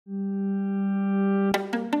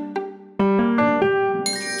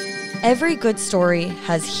every good story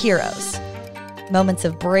has heroes, moments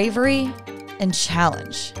of bravery and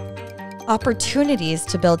challenge, opportunities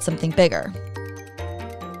to build something bigger.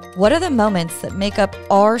 What are the moments that make up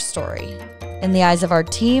our story in the eyes of our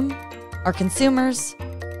team, our consumers,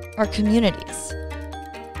 our communities?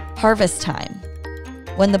 Harvest time,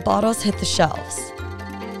 when the bottles hit the shelves.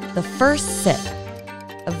 The first sip,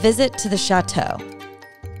 a visit to the chateau.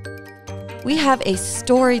 We have a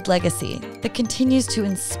storied legacy that continues to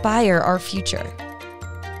inspire our future.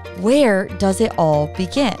 Where does it all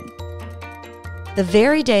begin? The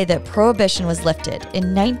very day that Prohibition was lifted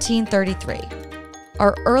in 1933,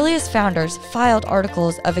 our earliest founders filed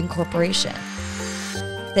articles of incorporation.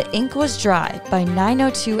 The ink was dry by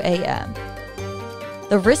 9:02 a.m.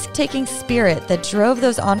 The risk-taking spirit that drove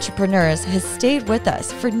those entrepreneurs has stayed with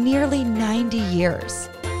us for nearly 90 years.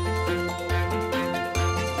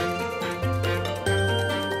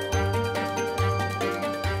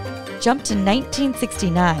 Jump to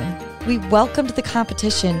 1969, we welcomed the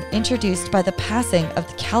competition introduced by the passing of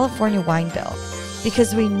the California Wine Bill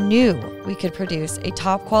because we knew we could produce a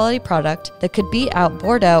top-quality product that could beat out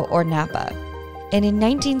Bordeaux or Napa. And in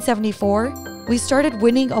 1974, we started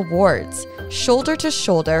winning awards, shoulder to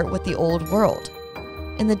shoulder with the old world.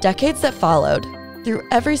 In the decades that followed, through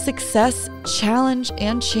every success, challenge,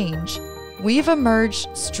 and change, we've emerged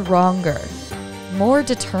stronger, more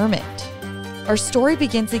determined. Our story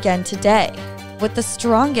begins again today with the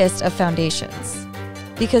strongest of foundations,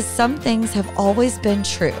 because some things have always been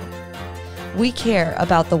true. We care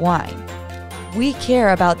about the wine. We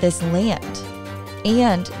care about this land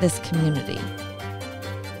and this community,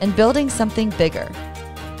 and building something bigger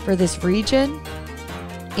for this region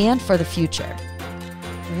and for the future.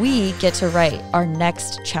 We get to write our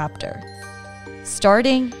next chapter,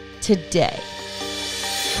 starting today.